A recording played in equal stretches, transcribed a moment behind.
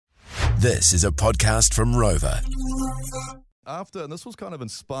This is a podcast from Rover. And this was kind of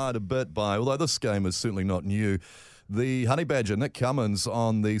inspired a bit by, although this game is certainly not new, the honey badger, Nick Cummins,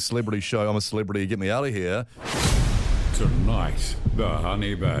 on the celebrity show, I'm a Celebrity, Get Me Out of Here. Tonight, the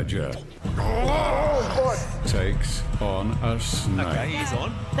honey badger takes on a snake. Okay, he's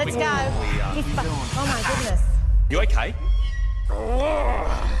on. Let's go. Oh my goodness. You okay?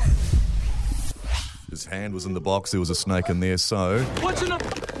 His hand was in the box, there was a snake in there, so... What's in the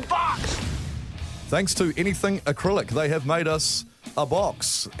box? Thanks to Anything Acrylic, they have made us a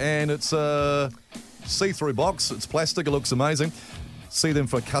box, and it's a see-through box. It's plastic, it looks amazing. See them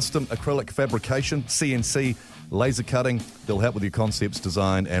for custom acrylic fabrication, CNC, laser cutting. They'll help with your concepts,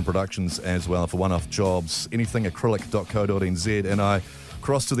 design, and productions as well for one-off jobs. Anythingacrylic.co.nz, and I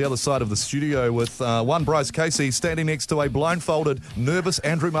cross to the other side of the studio with one Bryce Casey standing next to a blindfolded, nervous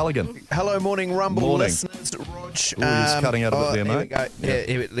Andrew Mulligan. Hello, Morning Rumble Morning. Listeners. Rog. He's cutting out a bit there, mate.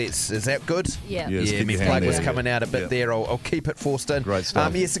 Here we go. Yeah, is that good? Yeah. Yes, keep my your plug hand was there. coming out a bit there. I'll keep it forced in. Great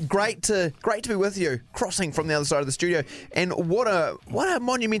stuff. Yes, great to be with you, crossing from the other side of the studio. And what a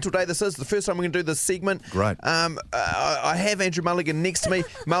monumental day this is. The first time we're going to do this segment. Great. I have Andrew Mulligan next to me.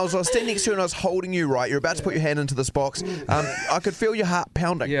 Mulls, I was standing next to you and I was holding you, right? You're about to put your hand into this box. I could feel your heart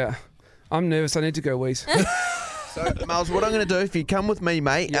pounding. Yeah. I'm nervous. I need to go wheeze. So, Mulls, what I'm going to do, if you come with me,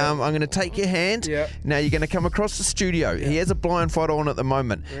 mate, I'm going to take your hand. Yeah. Now, you're going to come across the studio. He has a blindfold on at the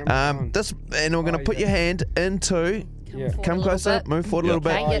moment. And we're going to put your hand into... Come closer, move forward a little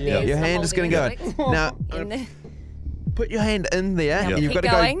bit. Your hand is going to go. Now, put your hand in there. Now You've got to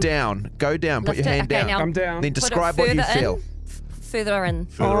going. go down. Go down. Put Lift your it. hand Okay, down. now I'm down. Then put it describe what you further feel. in. Further in.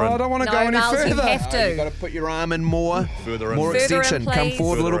 I don't want to go any Miles, further. you have to. You've got to put your arm in more. Further in. More Further in, extension. Come please.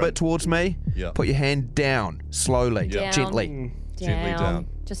 forward a little Further in. bit towards me. Yeah. Put your hand down. Slowly. Down. Gently. Gently down.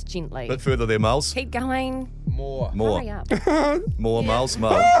 Just gently. Bit further there, Mulls. Keep going. More. Hurry up. More, Mulls,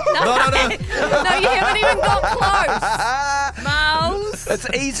 Mulls. No, you haven't even got close. Miles. It's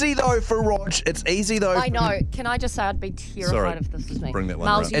easy though for Rog. It's easy though. I know. Can I just say I'd be terrified Sorry. if this was me. Bring that one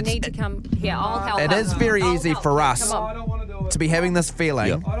Miles, around. you It's- need to come here. I'll help. It is very I'll easy help for you. us. Come I on. don't want to do it. to be having this feeling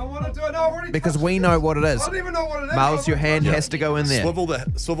Yep. I don't want to do it. No, I've already because touched we it. know what it is. I don't even know what it is. Miles, your hand has to go in there.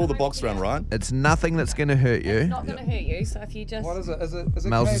 Swivel the box around, Ryan. It's nothing that's going to hurt you. It's not going to hurt you, so if you just... What is it? Is it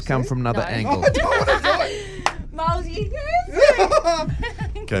Miles has KFC? come from another No. angle. I don't want to do it. Miles, you can.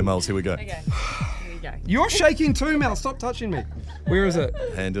 Okay, Mulls, here we go. Okay, here we go. You're shaking too, Mel. Stop touching me. Where is it?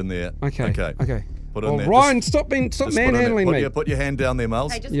 Hand in there. Okay. Okay. Well, Put it in there. Ryan, stop Just put it in there. manhandling me. Put your hand down there,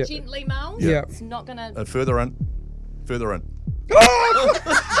 Mulls. Hey, just Yeah. gently, Miles. Yeah. It's not going to... Further in. Further in.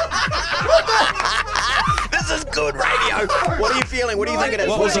 This is good radio. What are you feeling? What do you think it is?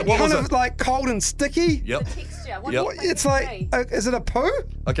 What was it? What kind was of like cold and sticky. Yep. Texture. What Yep. do you think It's it like, would be? is it a poo?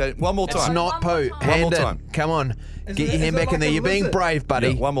 Okay, one more It's time. not One more poo. time. Hand One more in. time. Come on. Get your is hand it back back in like there. a You're being lizard? brave, buddy.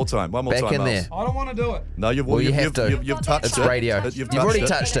 Yeah, one more time. One more Back time, in Mulls. there. I don't want to do it. No, you've Well, you have to. You've touched It's it. radio. You've You've already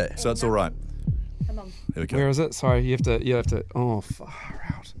touched touched it. So it's all right. Come on. Here we go. Where is it? Sorry, you have to. Oh, far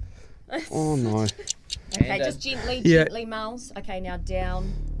out. Oh no. Okay, just gently, Yeah. gently, Miles. Okay, now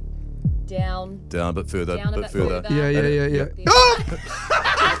down, down, Down a bit further. down a bit further. Yeah.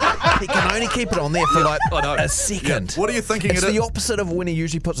 He can only keep it on there for like know. a second. Yeah. What are you thinking It's it is? the opposite of when he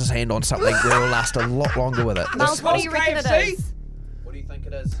usually puts his hand on something where it'll last a lot longer with it. Miles, what do you reckon it KFC? is? What do you think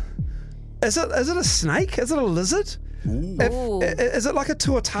it is? Is it a snake? Is it a lizard? Ooh. Is it like a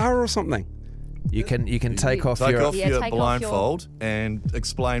tuatara or something? You can take off Take your... off Yeah, your take off blindfold and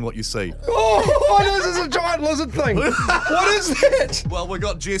explain what you see. Oh, this is a giant lizard thing. What is that? Well, we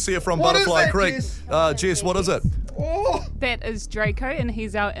got Jess here from What is Butterfly that, Creek. Jess? Jess, what is it? Oh, That is Draco, and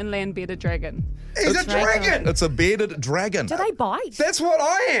he's our inland bearded dragon. he's a dragon. It's a bearded dragon. Do they bite? That's what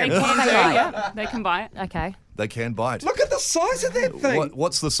I They am. can they do, bite? yeah. They can bite. Okay. They can bite. Look at the size of that thing.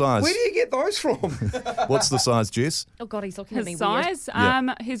 What's the size? Where do you get those from? What's the size, Jess? Oh God, he's looking at me His weird. size,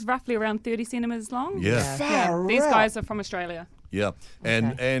 Yeah. he's roughly around 30 centimetres long. Yeah. Far These out. guys are from Australia. Yeah.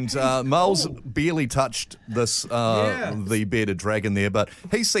 And Mulls barely touched this the bearded dragon there, but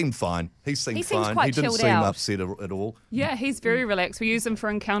he seemed fine. He seemed seems fine. quite He didn't chilled seem out. upset at all. Yeah, he's very relaxed. We use him for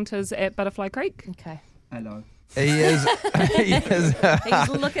encounters at Butterfly Creek. Okay. He is... He is He's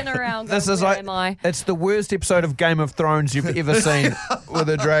looking around. This going, is where like... am I? It's the worst episode of Game of Thrones you've ever seen with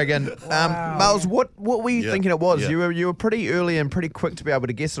a dragon. Miles, what were you Yeah. thinking it was? Yeah. You were pretty early and pretty quick to be able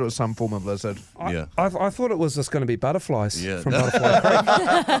to guess it was some form of lizard. Yeah. I thought it was just going to be butterflies Yeah. from Butterfly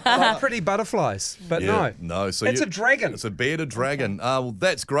Creek. Like pretty butterflies, but Yeah. no. No. So It's a dragon. It's a bearded dragon. Well,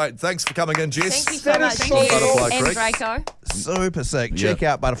 that's great. Thanks for coming in, Jess. Thank you so That much, is so Jess Butterfly and Creek. Draco. Super sick. Check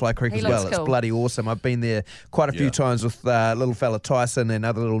out Butterfly Creek He as well. looks It's cool. bloody awesome. I've been there quite a few times with little fella Tyson and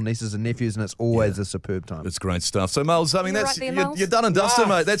other little nieces and nephews, and it's always a superb time. It's great stuff. So, Mulls, I mean, You're that's right there, Mulls. you're done and dusted,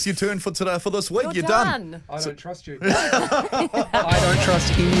 mate. That's your turn for today, for this week. You're done. I don't trust you. I don't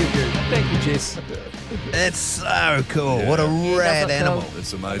trust any of you. Thank you, Jess. It's so cool. What a rad look animal. cool.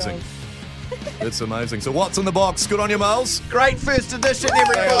 It's amazing. It's amazing. So, what's in the box? Good on you, Mulls. Great first edition,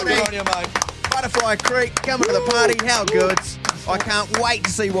 everybody. Good on you, mate. Butterfly Creek, coming to the party. How good. I can't wait to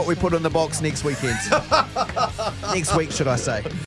see what we put in the box next weekend. Next week, should I say.